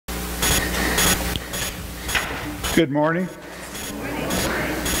Good morning.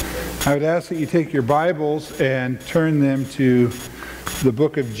 I would ask that you take your Bibles and turn them to the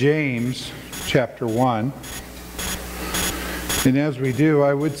book of James, chapter 1. And as we do,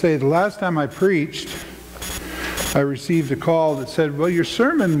 I would say the last time I preached, I received a call that said, well, your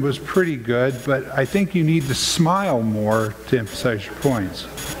sermon was pretty good, but I think you need to smile more to emphasize your points.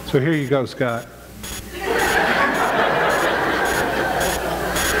 So here you go, Scott.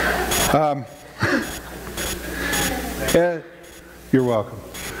 You're welcome.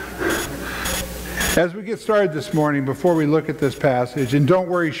 As we get started this morning, before we look at this passage, and don't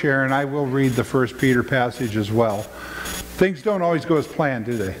worry, Sharon, I will read the 1 Peter passage as well. Things don't always go as planned,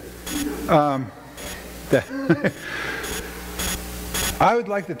 do they? I would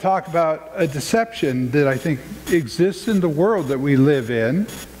like to talk about a deception that I think exists in the world that we live in,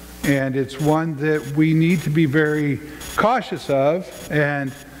 and it's one that we need to be very cautious of,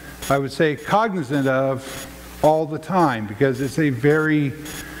 and I would say cognizant of all the time, because it's a very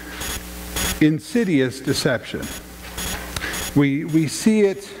insidious deception. We see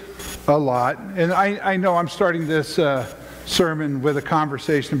it a lot, and I know I'm starting this sermon with a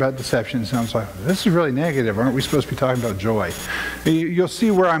conversation about deception. It sounds like, this is really negative. Aren't we supposed to be talking about joy? You'll see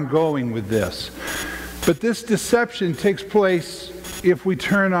where I'm going with this. But this deception takes place if we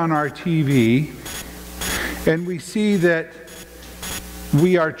turn on our TV and we see that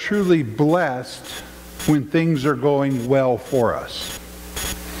we are truly blessed when things are going well for us.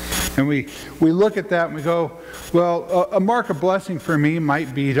 And we look at that and we go, well, a mark of blessing for me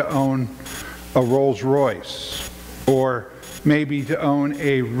might be to own a Rolls Royce, or maybe to own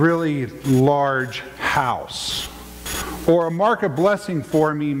a really large house. Or a mark of blessing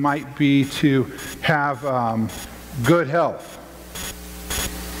for me might be to have good health.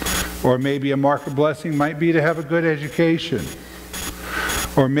 Or maybe a mark of blessing might be to have a good education.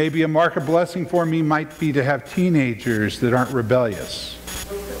 Or maybe a mark of blessing for me might be to have teenagers that aren't rebellious.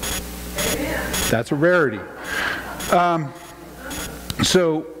 That's a rarity.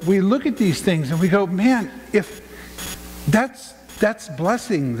 So we look at these things and we go, man, if that's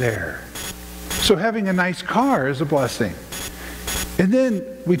blessing there. So having a nice car is a blessing. And then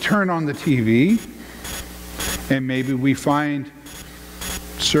we turn on the TV and maybe we find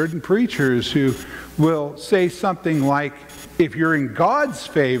certain preachers who will say something like, if you're in God's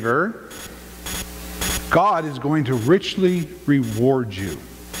favor, God is going to richly reward you.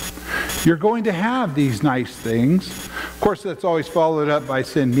 You're going to have these nice things. Of course, that's always followed up by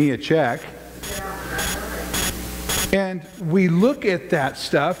send me a check. And we look at that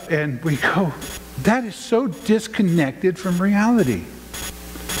stuff and we go, that is so disconnected from reality.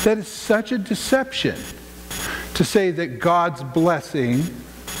 That is such a deception to say that God's blessing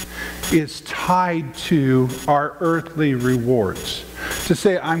is tied to our earthly rewards. To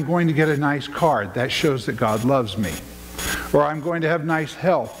say, I'm going to get a nice car, that shows that God loves me. Or I'm going to have nice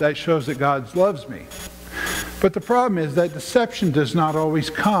health, that shows that God loves me. But the problem is that deception does not always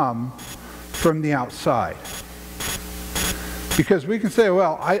come from the outside. Because we can say,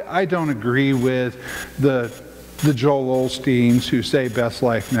 well, I don't agree with the Joel Osteens who say best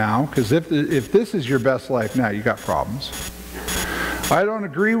life now, because if this is your best life now, you got problems. I don't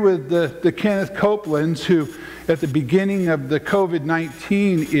agree with the Kenneth Copelands who, at the beginning of the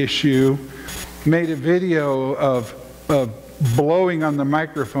COVID-19 issue, made a video of blowing on the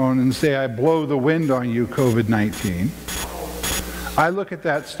microphone and say, I blow the wind on you, COVID-19. I look at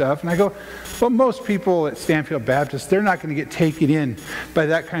that stuff and I go, well, most people at Stanfield Baptist, they're not going to get taken in by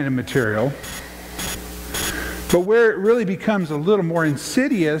that kind of material. But where it really becomes a little more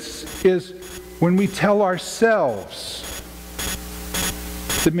insidious is when we tell ourselves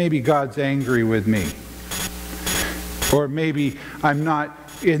that maybe God's angry with me. Or maybe I'm not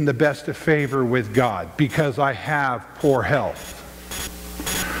in the best of favor with God because I have poor health.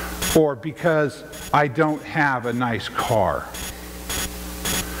 Or because I don't have a nice car.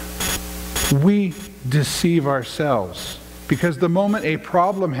 We deceive ourselves. Because the moment a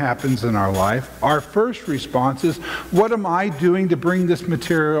problem happens in our life, our first response is, what am I doing to bring this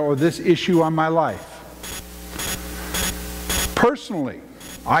material or this issue on my life? Personally,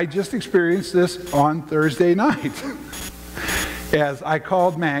 I just experienced this on Thursday night. As I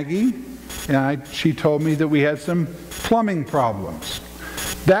called Maggie, and she told me that we had some plumbing problems.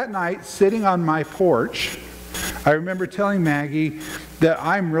 That night, sitting on my porch, I remember telling Maggie that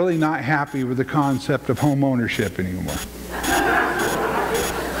I'm really not happy with the concept of home ownership anymore.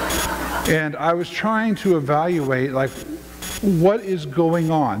 And I was trying to evaluate, like, what is going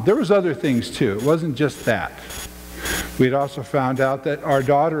on? There was other things too. It wasn't just that. We'd also found out that our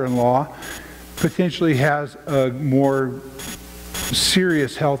daughter-in-law potentially has a more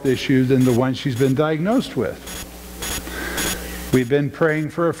serious health issue than the one she's been diagnosed with. We've been praying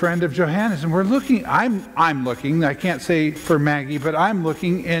for a friend of Johanna's, and we're looking, I'm looking, I can't say for Maggie, but I'm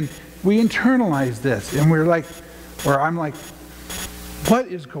looking, and we internalize this, and we're like, or I'm like, what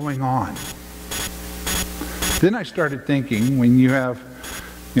is going on? Then I started thinking, when you have,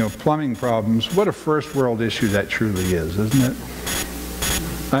 plumbing problems, what a first world issue that truly is, isn't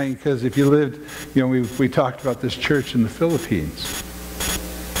it? I mean, because if you lived, we talked about this church in the Philippines.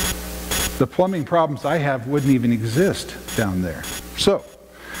 The plumbing problems I have wouldn't even exist down there. So,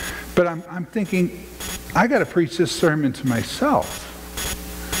 but I'm thinking, I got to preach this sermon to myself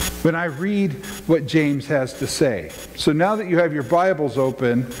when I read what James has to say. So now that you have your Bibles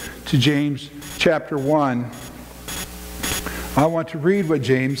open to James chapter 1, I want to read what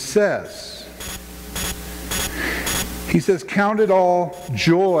James says. He says, "Count it all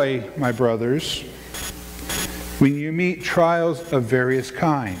joy, my brothers, when you meet trials of various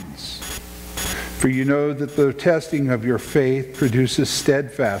kinds. For you know that the testing of your faith produces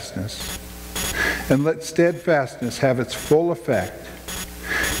steadfastness. And let steadfastness have its full effect,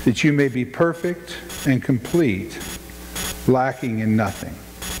 that you may be perfect and complete, lacking in nothing."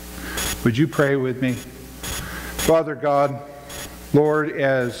 Would you pray with me? Father God, Lord,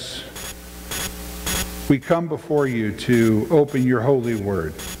 as we come before you to open your holy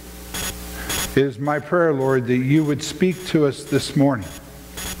word, it is my prayer, Lord, that you would speak to us this morning,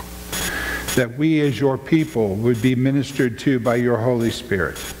 that we as your people would be ministered to by your Holy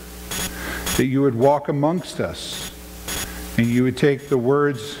Spirit, that you would walk amongst us and you would take the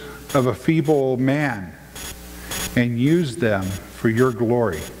words of a feeble old man and use them for your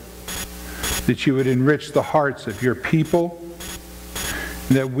glory, that you would enrich the hearts of your people,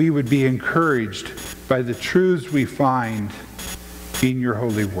 and that we would be encouraged by the truths we find in your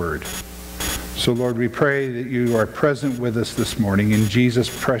holy word. So, Lord, we pray that you are present with us this morning. In Jesus'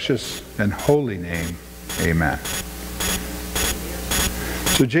 precious and holy name, amen.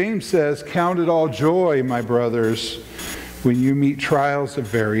 So James says, "Count it all joy, my brothers, when you meet trials of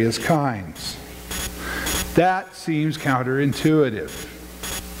various kinds." That seems counterintuitive.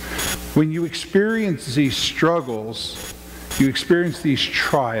 When you experience these struggles, you experience these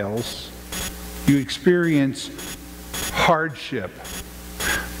trials, you experience hardship,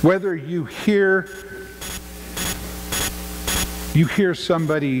 whether you hear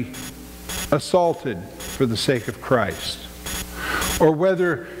somebody assaulted for the sake of Christ, or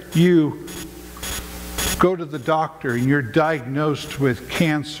whether you go to the doctor and you're diagnosed with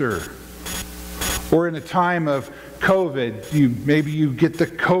cancer, or in a time of COVID, maybe you get the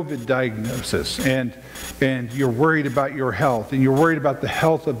COVID diagnosis and you're worried about your health and you're worried about the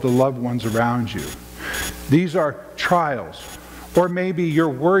health of the loved ones around you. These are trials. Or maybe you're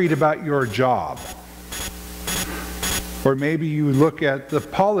worried about your job. Or maybe you look at the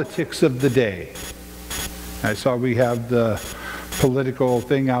politics of the day. I saw we have the political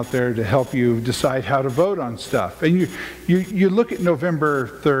thing out there to help you decide how to vote on stuff. And you look at November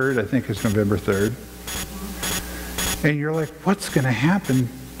 3rd, I think it's November 3rd, and you're like, what's going to happen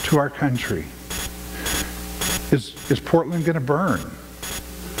to our country? Is Portland going to burn?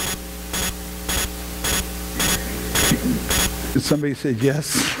 Somebody said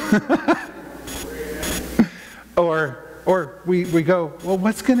yes. or we go, well,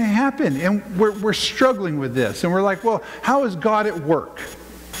 what's going to happen? And we're struggling with this. And we're like, well, how is God at work?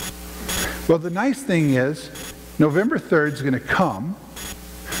 Well, the nice thing is, November 3rd is going to come.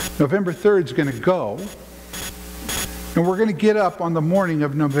 November 3rd is going to go. And we're going to get up on the morning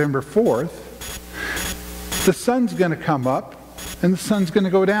of November 4th. The sun's going to come up and the sun's going to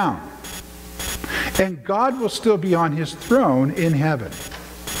go down. And God will still be on his throne in heaven.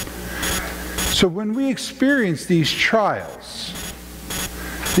 So when we experience these trials,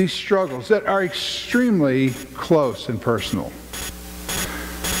 these struggles that are extremely close and personal.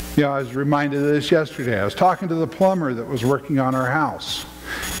 I was reminded of this yesterday. I was talking to the plumber that was working on our house.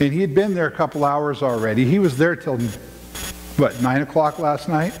 And he had been there a couple hours already. He was there till, 9 o'clock last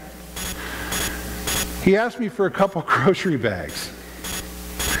night? He asked me for a couple grocery bags.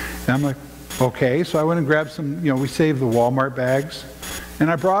 And I'm like, okay. So I went and grabbed some, we saved the Walmart bags.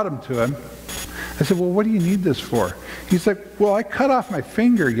 And I brought them to him. I said, well, what do you need this for? He's like, well, I cut off my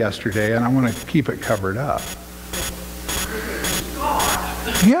finger yesterday and I want to keep it covered up.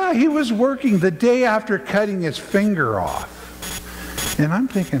 Yeah, he was working the day after cutting his finger off. And I'm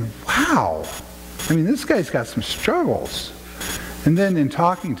thinking, wow. This guy's got some struggles. And then in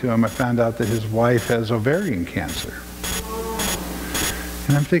talking to him, I found out that his wife has ovarian cancer.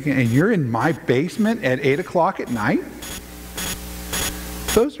 And I'm thinking, and you're in my basement at 8 o'clock at night?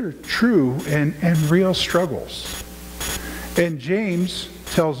 Those are true and real struggles. And James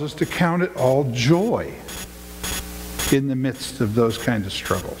tells us to count it all joy. in the midst of those kinds of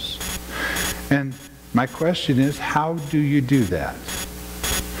struggles. And my question is, how do you do that?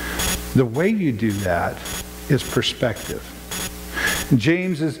 The way you do that is perspective.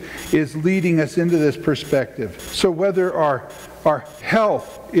 James is leading us into this perspective. So whether our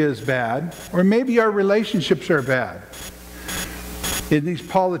health is bad, or maybe our relationships are bad. In these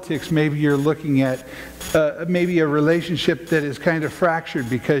politics, maybe you're looking at maybe a relationship that is kind of fractured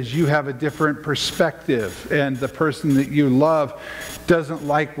because you have a different perspective and the person that you love doesn't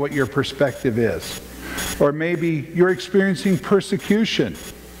like what your perspective is. Or maybe you're experiencing persecution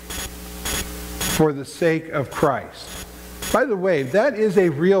for the sake of Christ. By the way, that is a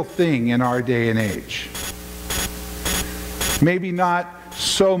real thing in our day and age. Maybe not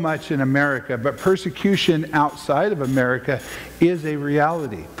so much in America, but persecution outside of America is a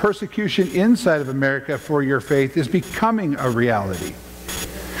reality. Persecution inside of America for your faith is becoming a reality.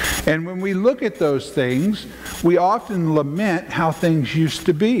 And when we look at those things, we often lament how things used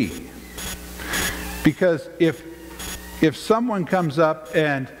to be. Because if someone comes up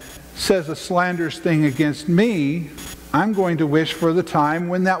and says a slanderous thing against me, I'm going to wish for the time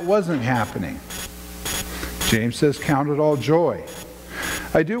when that wasn't happening. James says, count it all joy.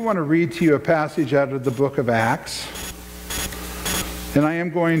 I do want to read to you a passage out of the book of Acts. And I am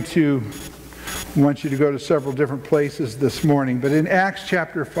going to want you to go to several different places this morning. But in Acts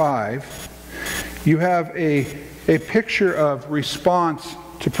chapter 5, you have a picture of response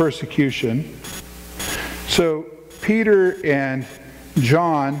to persecution. So Peter and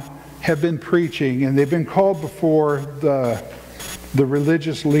John have been preaching, and they've been called before the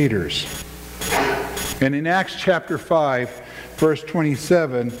religious leaders. And in Acts chapter 5, verse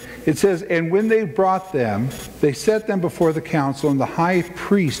 27, it says, "And when they brought them, they set them before the council, and the high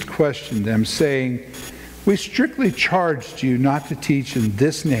priest questioned them, saying, 'We strictly charged you not to teach in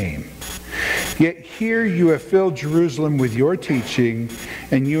this name. Yet here you have filled Jerusalem with your teaching,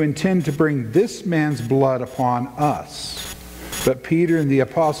 and you intend to bring this man's blood upon us.' But Peter and the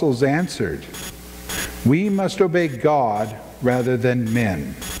apostles answered, 'We must obey God rather than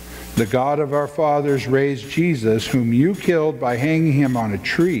men. The God of our fathers raised Jesus, whom you killed by hanging him on a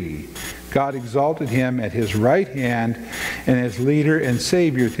tree. God exalted him at his right hand, and as leader and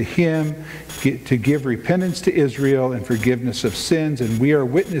Savior to him, to give repentance to Israel and forgiveness of sins. And we are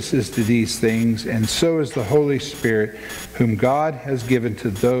witnesses to these things, and so is the Holy Spirit, whom God has given to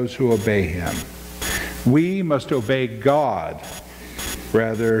those who obey him.' We must obey God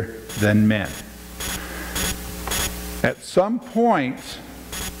rather than men." At some point,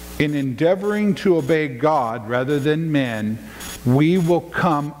 in endeavoring to obey God rather than men, we will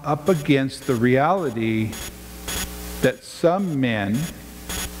come up against the reality that some men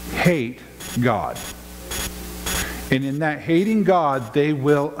hate God. And in that hating God, they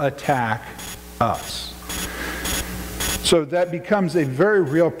will attack us. So that becomes a very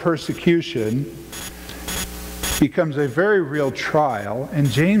real persecution, becomes a very real trial, and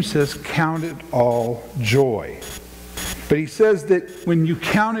James says, count it all joy. But he says that when you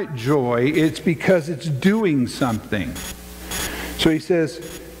count it joy, it's because it's doing something. So he says,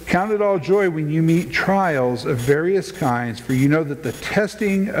 count it all joy when you meet trials of various kinds, for you know that the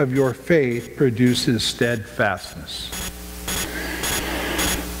testing of your faith produces steadfastness.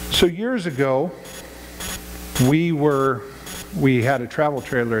 So years ago, we had a travel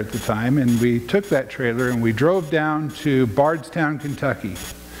trailer at the time, and we took that trailer and we drove down to Bardstown, Kentucky.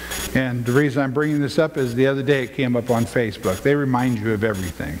 And the reason I'm bringing this up is the other day it came up on Facebook. They remind you of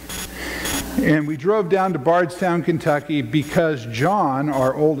everything. And we drove down to Bardstown, Kentucky because John,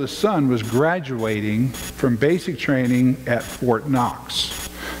 our oldest son, was graduating from basic training at Fort Knox.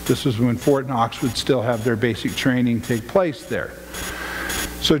 This was when Fort Knox would still have their basic training take place there.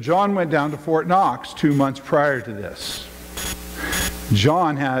 So John went down to Fort Knox 2 months prior to this.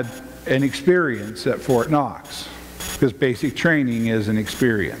 John had an experience at Fort Knox, because basic training is an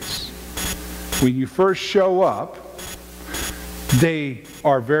experience. When you first show up, they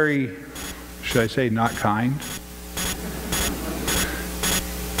are very, should I say, not kind.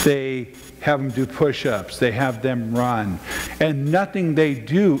 They have them do push-ups. They have them run. And nothing they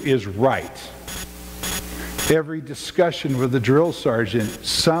do is right. Every discussion with the drill sergeant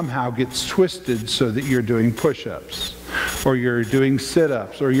somehow gets twisted so that you're doing push-ups, or you're doing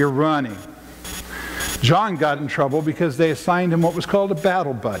sit-ups, or you're running. John got in trouble because they assigned him what was called a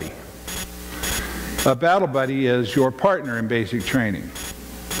battle buddy. A battle buddy is your partner in basic training.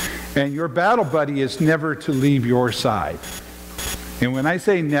 And your battle buddy is never to leave your side. And when I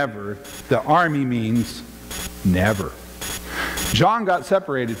say never, the Army means never. John got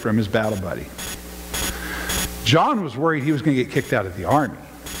separated from his battle buddy. John was worried he was going to get kicked out of the Army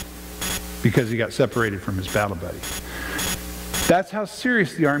because he got separated from his battle buddy. That's how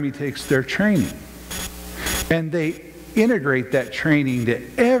serious the Army takes their training. And they integrate that training to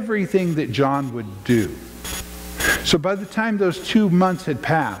everything that John would do. So by the time those 2 months had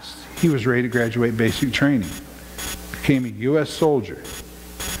passed, he was ready to graduate basic training. Became a U.S. soldier.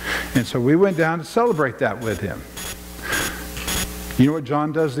 And so we went down to celebrate that with him. You know what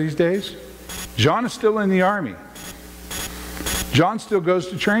John does these days? John is still in the Army. John still goes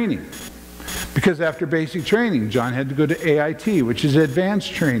to training. Because after basic training, John had to go to AIT, which is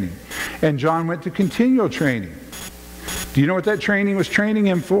advanced training. And John went to continual training. Do you know what that training was training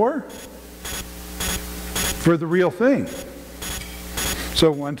him for? For the real thing.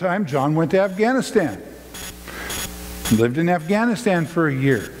 So one time, John went to Afghanistan. Lived in Afghanistan for a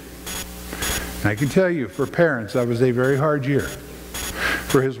year. And I can tell you, for parents, that was a very hard year.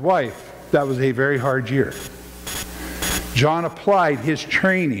 For his wife, that was a very hard year. John applied his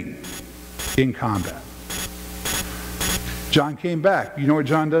training in combat. John came back. You know what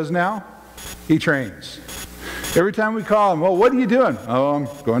John does now? He trains. Every time we call him, well, what are you doing? Oh, I'm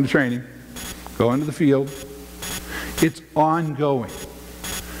going to training. Going to the field. It's ongoing.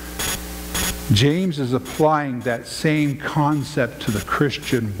 James is applying that same concept to the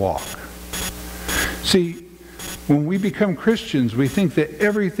Christian walk. See, when we become Christians, we think that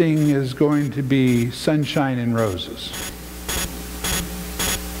everything is going to be sunshine and roses.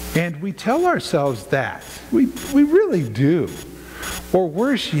 And we tell ourselves that. We really do. Or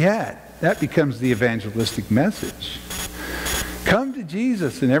worse yet, that becomes the evangelistic message. Come to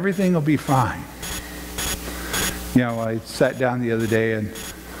Jesus and everything will be fine. You know, I sat down the other day and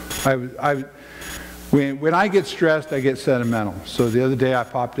when I get stressed, I get sentimental. So the other day I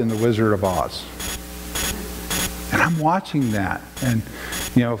popped in The Wizard of Oz. And I'm watching that. And,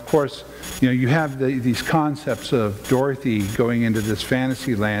 you know, of course, you know, you have these concepts of Dorothy going into this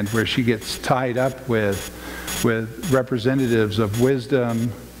fantasy land where she gets tied up with representatives of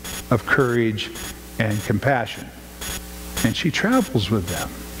wisdom, of courage, and compassion. And she travels with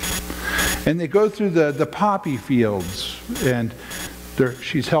them. And they go through the poppy fields, and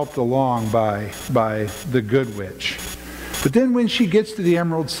she's helped along by the good witch. But then when she gets to the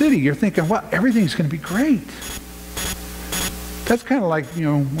Emerald City, you're thinking, well, everything's going to be great. That's kind of like, you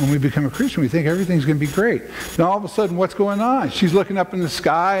know, when we become a Christian, we think everything's going to be great. Then all of a sudden, what's going on? She's looking up in the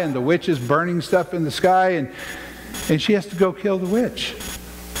sky, and the witch is burning stuff in the sky, and she has to go kill the witch.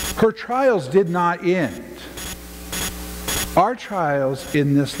 Her trials did not end. Our trials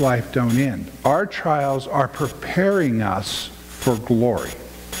in this life don't end. Our trials are preparing us for glory.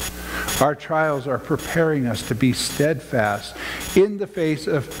 Our trials are preparing us to be steadfast in the face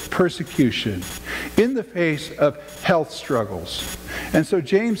of persecution, in the face of health struggles. And so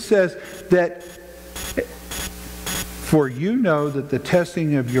James says that, for you know that the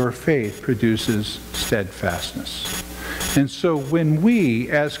testing of your faith produces steadfastness. And so when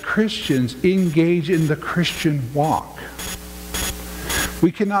we, as Christians, engage in the Christian walk,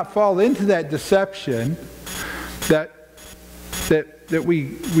 we cannot fall into that deception that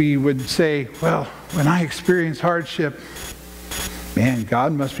we would say, well, when I experience hardship, man,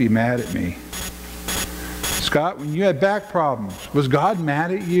 God must be mad at me. Scott, when you had back problems, was God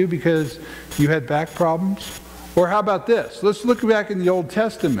mad at you because you had back problems? Or how about this? Let's look back in the Old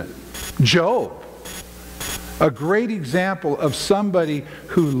Testament. Job, a great example of somebody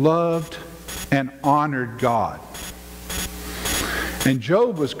who loved and honored God. And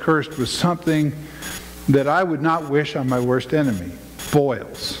Job was cursed with something that I would not wish on my worst enemy.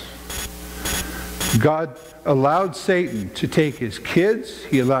 Boils. God allowed Satan to take his kids,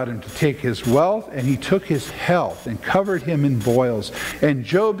 he allowed him to take his wealth, and he took his health and covered him in boils. And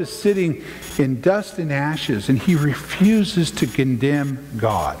Job is sitting in dust and ashes, and he refuses to condemn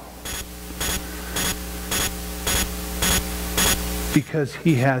God. Because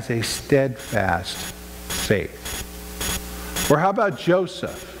he has a steadfast faith. Or how about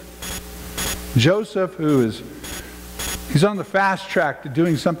Joseph? Joseph, he's on the fast track to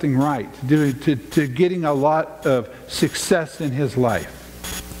doing something right, to getting a lot of success in his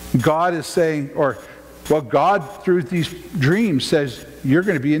life. God is saying, God through these dreams says, you're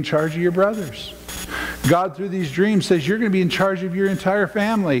going to be in charge of your brothers. God through these dreams says, you're going to be in charge of your entire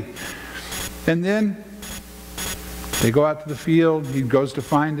family. And then they go out to the field. He goes to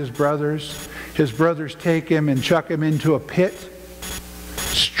find his brothers. His brothers take him and chuck him into a pit,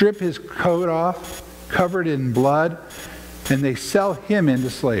 strip his coat off, covered in blood, and they sell him into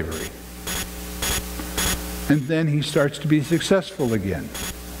slavery. And then he starts to be successful again.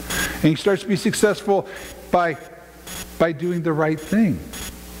 And he starts to be successful by doing the right thing,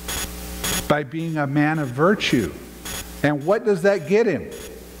 by being a man of virtue. And what does that get him?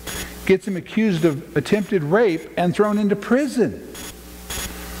 gets him accused of attempted rape and thrown into prison.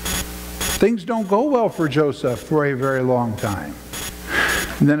 Things don't go well for Joseph for a very long time.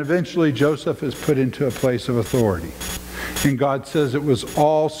 And then eventually Joseph is put into a place of authority. And God says it was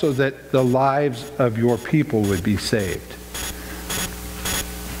all so that the lives of your people would be saved.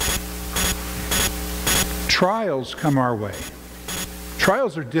 Trials come our way.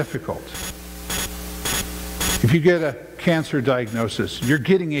 Trials are difficult. If you get a cancer diagnosis, you're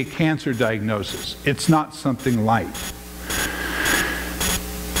getting a cancer diagnosis. It's not something light.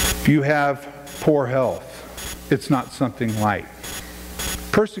 If you have poor health, it's not something light.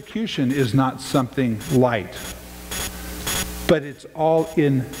 Persecution is not something light. But it's all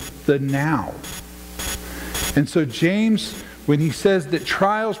in the now. And so James, when he says that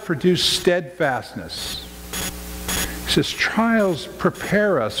trials produce steadfastness, he says trials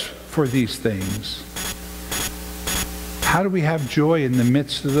prepare us for these things. How do we have joy in the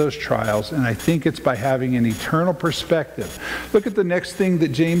midst of those trials? And I think it's by having an eternal perspective. Look at the next thing that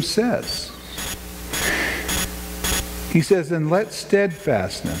James says. He says, and let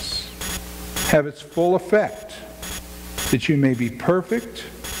steadfastness have its full effect, that you may be perfect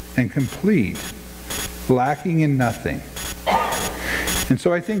and complete, lacking in nothing. And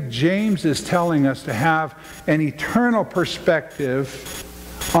so I think James is telling us to have an eternal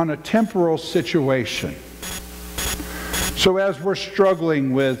perspective on a temporal situation. So as we're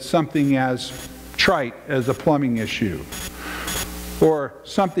struggling with something as trite as a plumbing issue, or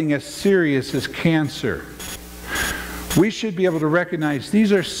something as serious as cancer, we should be able to recognize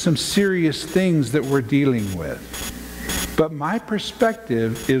these are some serious things that we're dealing with. But my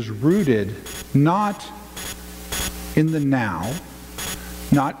perspective is rooted not in the now,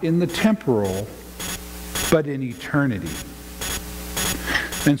 not in the temporal, but in eternity.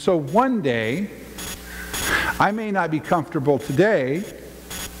 And so one day, I may not be comfortable today,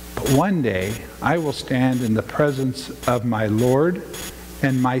 but one day I will stand in the presence of my Lord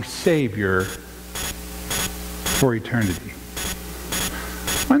and my Savior for eternity.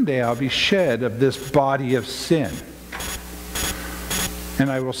 One day I'll be shed of this body of sin, and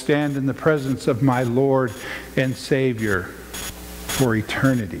I will stand in the presence of my Lord and Savior for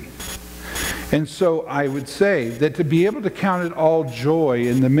eternity. And so I would say that to be able to count it all joy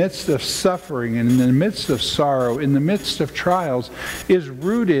in the midst of suffering and in the midst of sorrow, in the midst of trials, is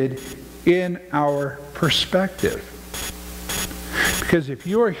rooted in our perspective. Because if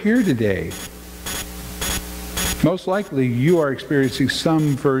you are here today, most likely you are experiencing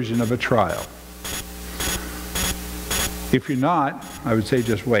some version of a trial. If you're not, I would say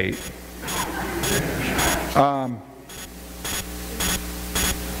just wait.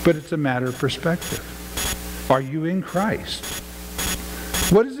 But it's a matter of perspective. Are you in Christ?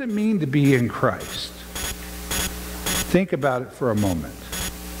 What does it mean to be in Christ? Think about it for a moment.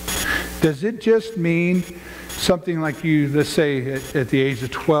 Does it just mean something like you, let's say at the age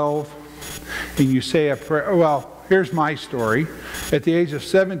of 12, and you say a prayer? Well, here's my story. At the age of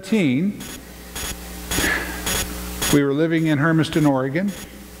 17, we were living in Hermiston, Oregon,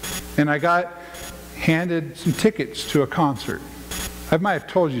 and I got handed some tickets to a concert. I might have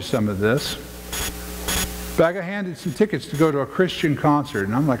told you some of this, but I got handed some tickets to go to a Christian concert,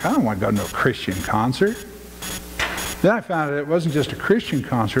 and I'm like, I don't want to go to no Christian concert. Then I found out it wasn't just a Christian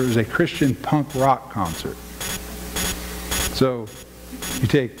concert, it was a Christian punk rock concert. So you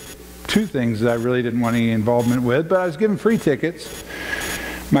take two things that I really didn't want any involvement with, but I was given free tickets.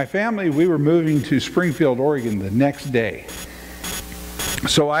 My family, we were moving to Springfield, Oregon the next day.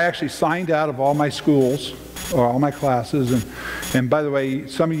 So I actually signed out of all my schools, or all my classes, and by the way,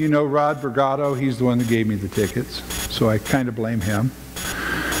 some of you know Rod Bergato. He's the one that gave me the tickets, so I kind of blame him.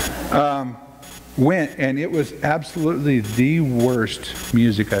 Went, and it was absolutely the worst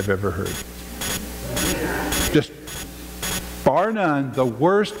music I've ever heard. Just bar none, the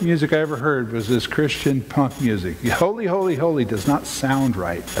worst music I ever heard was this Christian punk music. Holy, holy, holy does not sound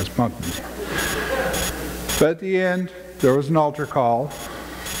right as punk music. But at the end, there was an altar call.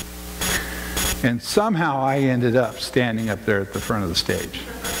 And somehow I ended up standing up there at the front of the stage.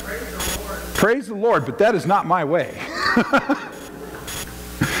 Praise the Lord, but that is not my way.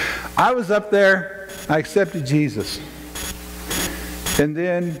 I was up there, I accepted Jesus. And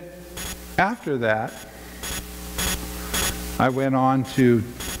then after that, I went on to,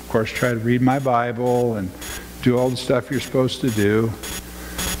 of course, try to read my Bible and do all the stuff you're supposed to do.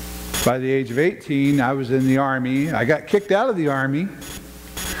 By the age of 18, I was in the Army. I got kicked out of the Army.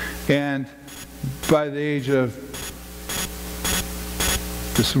 And by the age of,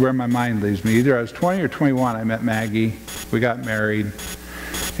 this is where my mind leaves me, either I was 20 or 21, I met Maggie. We got married.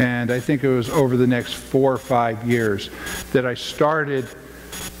 And I think it was over the next 4 or 5 years that I started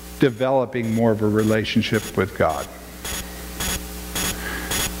developing more of a relationship with God.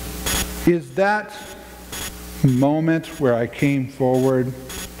 Is that moment where I came forward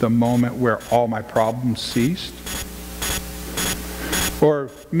the moment where all my problems ceased? Or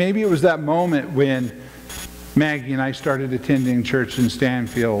maybe it was that moment when Maggie and I started attending church in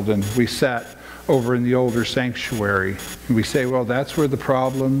Stanfield, and we sat over in the older sanctuary, and we say, well, that's where the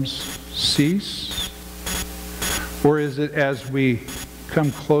problems cease? Or is it as we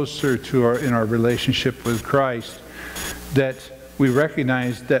come closer to in our relationship with Christ that we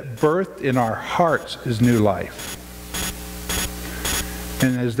recognize that birth in our hearts is new life?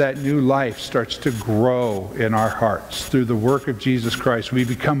 And as that new life starts to grow in our hearts through the work of Jesus Christ, we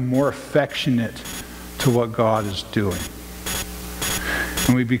become more affectionate to what God is doing.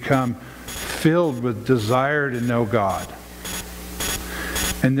 And we become filled with desire to know God.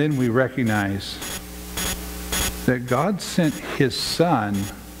 And then we recognize that God sent His Son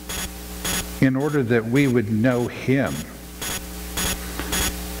in order that we would know Him.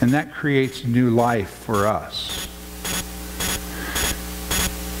 And that creates new life for us.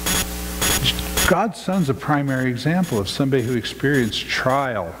 God's Son's a primary example of somebody who experienced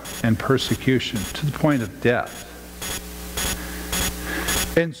trial and persecution to the point of death.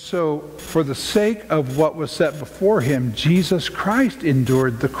 And so, for the sake of what was set before Him, Jesus Christ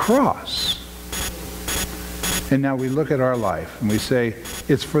endured the cross. And now we look at our life and we say,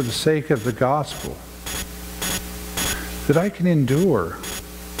 it's for the sake of the gospel that I can endure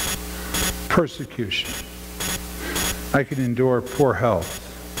persecution. I can endure poor health.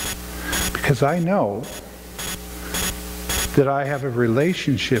 Because I know that I have a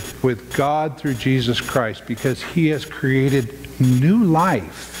relationship with God through Jesus Christ, because He has created new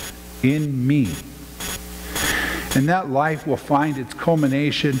life in me. And that life will find its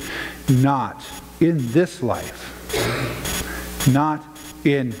culmination not in this life, not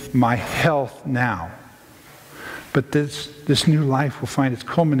in my health now, but this new life will find its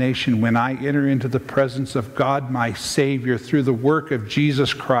culmination when I enter into the presence of God, my Savior, through the work of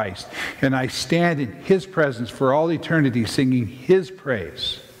Jesus Christ. And I stand in His presence for all eternity, singing His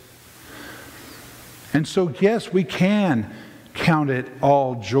praise. And so, yes, we can count it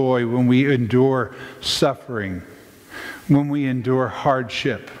all joy when we endure suffering, when we endure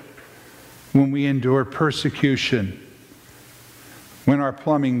hardship, when we endure persecution, when our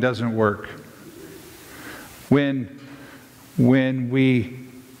plumbing doesn't work, when we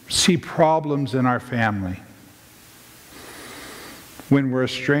see problems in our family, when we're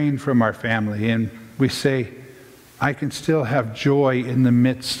estranged from our family, and we say, I can still have joy in the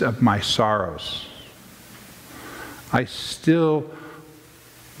midst of my sorrows. I still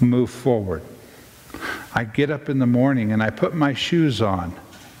move forward. I get up in the morning and I put my shoes on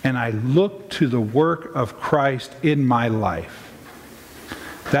and I look to the work of Christ in my life.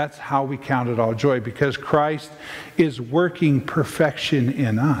 That's how we count it all joy, because Christ is working perfection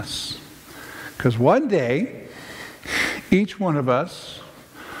in us. Because one day, each one of us,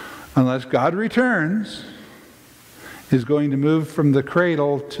 unless God returns, is going to move from the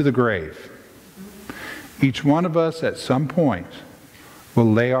cradle to the grave. Each one of us at some point will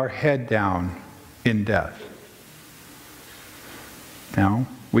lay our head down in death. Now,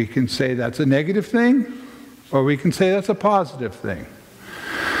 we can say that's a negative thing, or we can say that's a positive thing.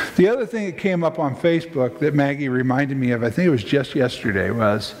 The other thing that came up on Facebook that Maggie reminded me of, I think it was just yesterday,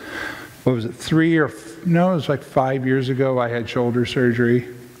 was, what was it, it was like 5 years ago, I had shoulder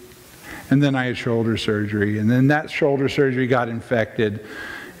surgery. And then I had shoulder surgery. And then that shoulder surgery got infected.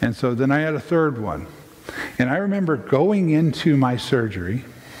 And so then I had a third one. And I remember going into my surgery,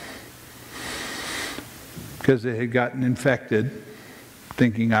 because it had gotten infected,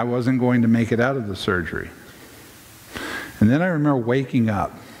 thinking I wasn't going to make it out of the surgery. And then I remember waking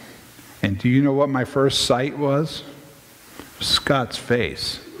up. And do you know what my first sight was? Scott's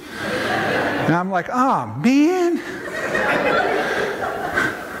face. And I'm like, man.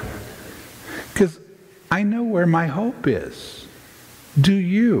 Because I know where my hope is. Do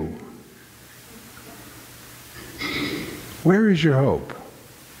you? Where is your hope?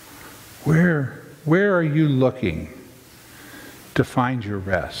 Where are you looking to find your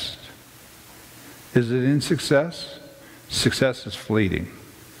rest? Is it in success? Success is fleeting.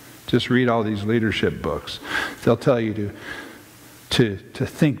 Just read all these leadership books. They'll tell you to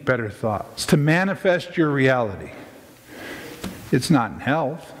think better thoughts, to manifest your reality. It's not in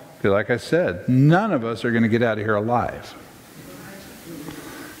health. Because like I said, none of us are going to get out of here alive.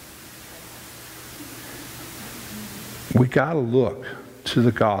 We got to look to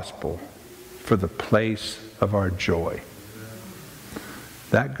the gospel for the place of our joy.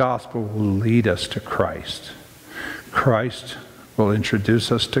 That gospel will lead us to Christ. Christ will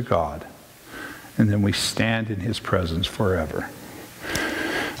introduce us to God, and then we stand in his presence forever.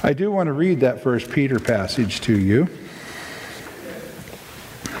 I do want to read that 1 Peter passage to you,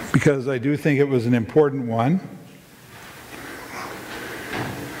 because I do think it was an important one.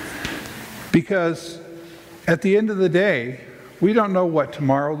 Because at the end of the day, we don't know what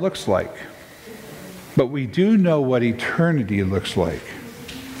tomorrow looks like, but we do know what eternity looks like.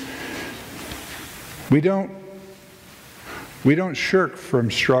 We don't shirk from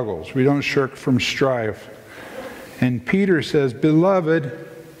struggles. We don't shirk from strife. And Peter says, "Beloved,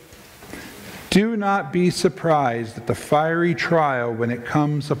 do not be surprised at the fiery trial when it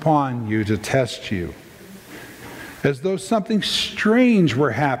comes upon you to test you, as though something strange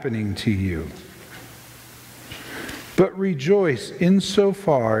were happening to you. But rejoice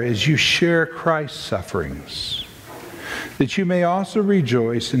insofar as you share Christ's sufferings, that you may also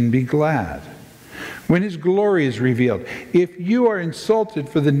rejoice and be glad when his glory is revealed. If you are insulted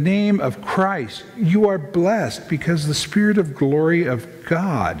for the name of Christ, you are blessed, because the Spirit of glory of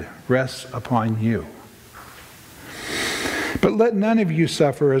God rests upon you. But let none of you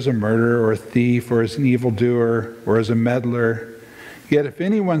suffer as a murderer or a thief or as an evildoer or as a meddler. Yet if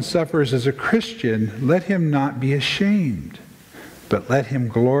anyone suffers as a Christian, let him not be ashamed, but let him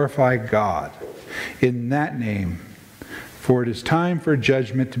glorify God in that name. For it is time for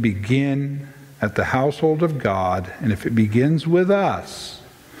judgment to begin at the household of God, and if it begins with us,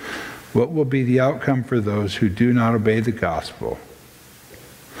 what will be the outcome for those who do not obey the gospel?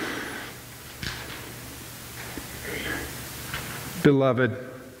 Beloved,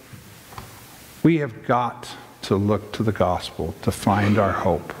 we have got to look to the gospel to find our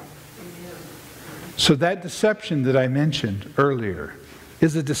hope. So that deception that I mentioned earlier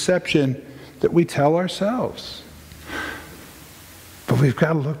is a deception that we tell ourselves. But we've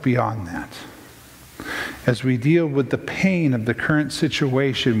got to look beyond that. As we deal with the pain of the current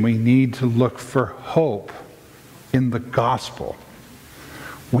situation, we need to look for hope in the gospel.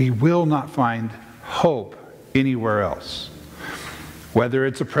 We will not find hope anywhere else. Whether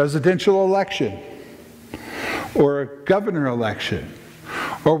it's a presidential election, or a governor election,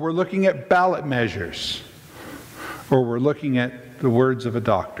 or we're looking at ballot measures, or we're looking at the words of a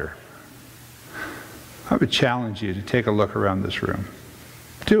doctor. I would challenge you to take a look around this room.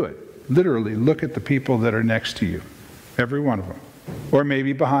 Do it. Literally, look at the people that are next to you, every one of them, or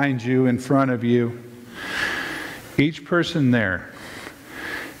maybe behind you, in front of you. Each person there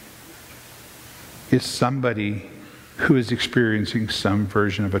is somebody who is experiencing some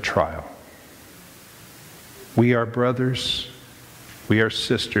version of a trial. We are brothers, we are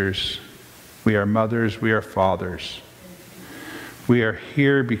sisters, we are mothers, we are fathers. We are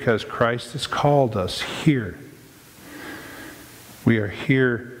here because Christ has called us here. We are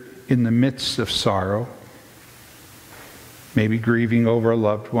here in the midst of sorrow, maybe grieving over a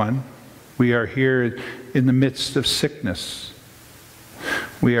loved one. We are here in the midst of sickness.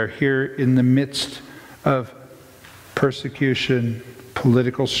 We are here in the midst of persecution,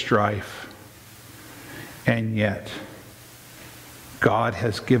 political strife. And yet, God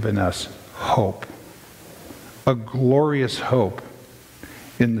has given us hope, a glorious hope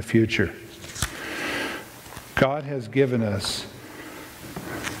in the future. God has given us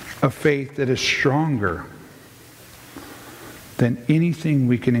a faith that is stronger than anything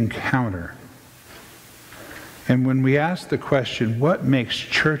we can encounter. And when we ask the question, what makes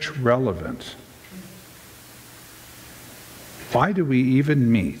church relevant? Why do we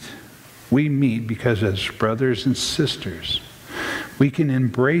even meet? We meet because as brothers and sisters, we can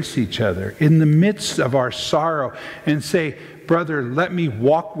embrace each other in the midst of our sorrow and say, brother, let me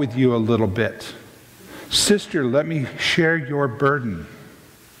walk with you a little bit. Sister, let me share your burden.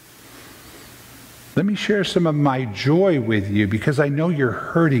 Let me share some of my joy with you because I know you're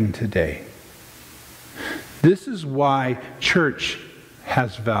hurting today. This is why church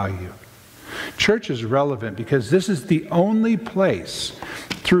has value. Church is relevant because this is the only place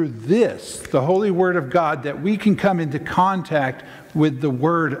through this, the Holy Word of God, that we can come into contact with the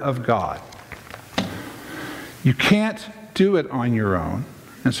Word of God. You can't do it on your own.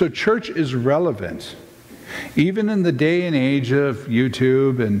 And so church is relevant. Even in the day and age of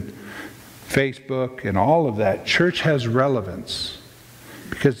YouTube and Facebook and all of that, church has relevance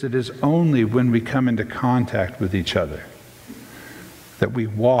because it is only when we come into contact with each other that we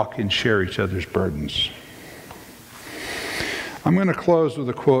walk and share each other's burdens. I'm going to close with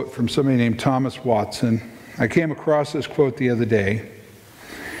a quote from somebody named Thomas Watson. I came across this quote the other day,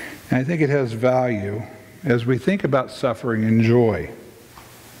 and I think it has value as we think about suffering and joy.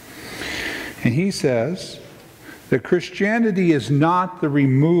 And he says that Christianity is not the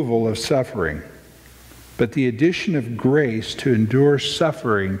removal of suffering, but the addition of grace to endure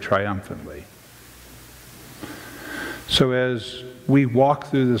suffering triumphantly. So as we walk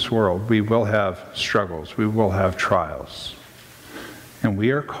through this world, we will have struggles, we will have trials. And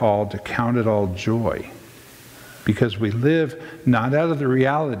we are called to count it all joy, because we live not out of the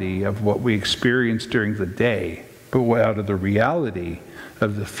reality of what we experience during the day, but out of the reality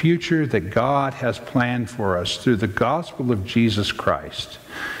of the future that God has planned for us through the gospel of Jesus Christ,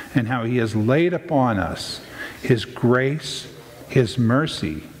 and how he has laid upon us his grace, his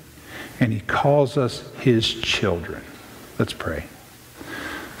mercy, and he calls us his children. Let's pray.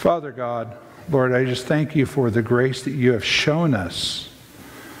 Father God, Lord, I just thank you for the grace that you have shown us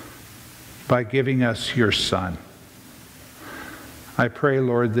by giving us your Son. I pray,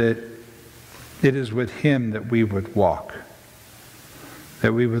 Lord, that it is with him that we would walk,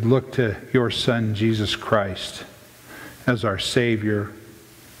 that we would look to your Son, Jesus Christ, as our Savior,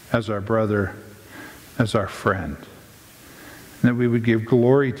 as our brother, as our friend, and that we would give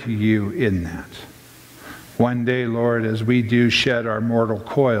glory to you in that. One day, Lord, as we do shed our mortal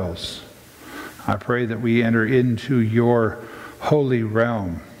coils, I pray that we enter into your holy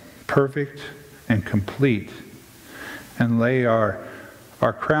realm, perfect and complete, and lay our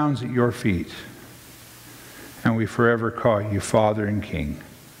crowns at your feet, and we forever call you Father and King.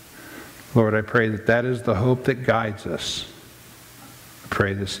 Lord, I pray that that is the hope that guides us. I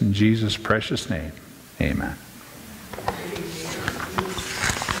pray this in Jesus' precious name. Amen.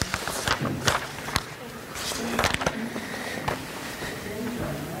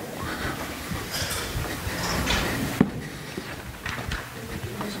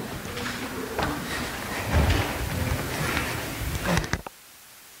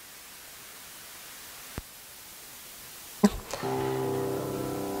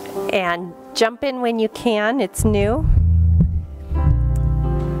 And jump in when you can. It's new.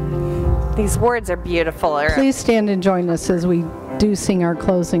 These words are beautiful. Please stand and join us as we do sing our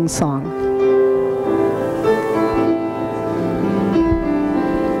closing song.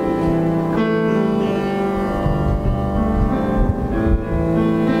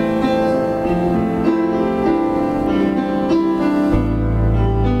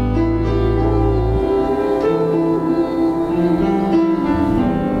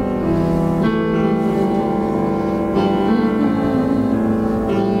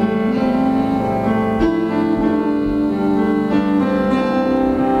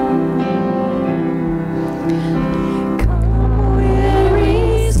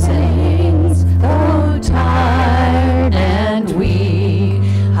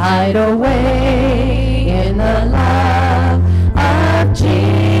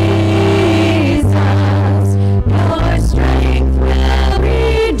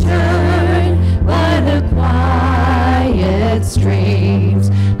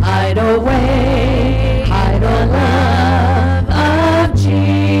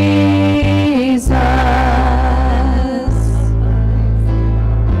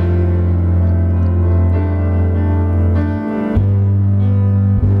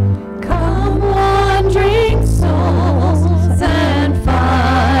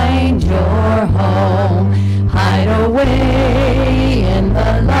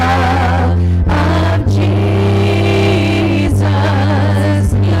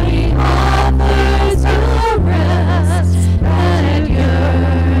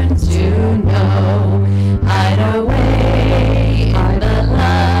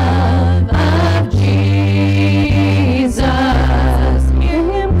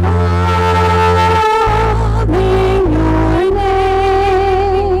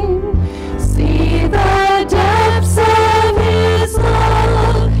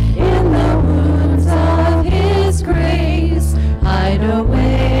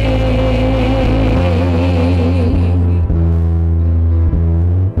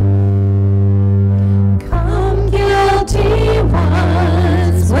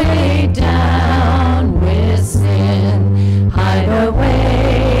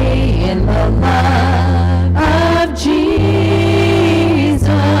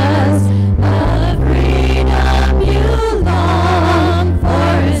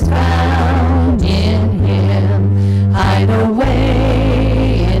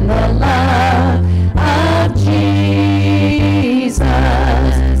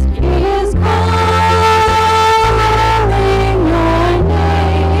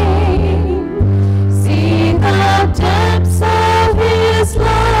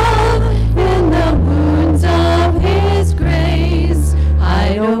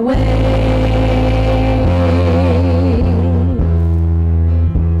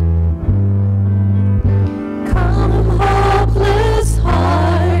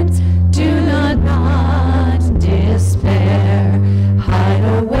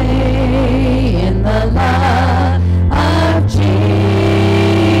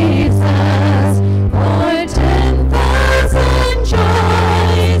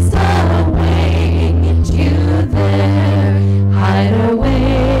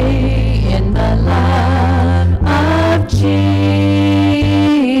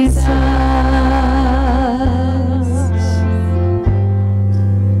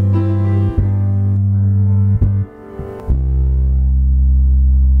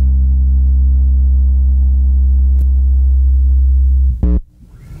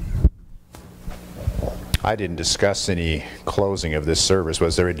 I didn't discuss any closing of this service.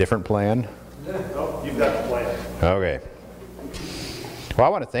 Was there a different plan? No, you've got the plan. Okay. Well, I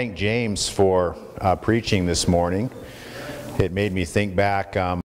want to thank James for preaching this morning. It made me think back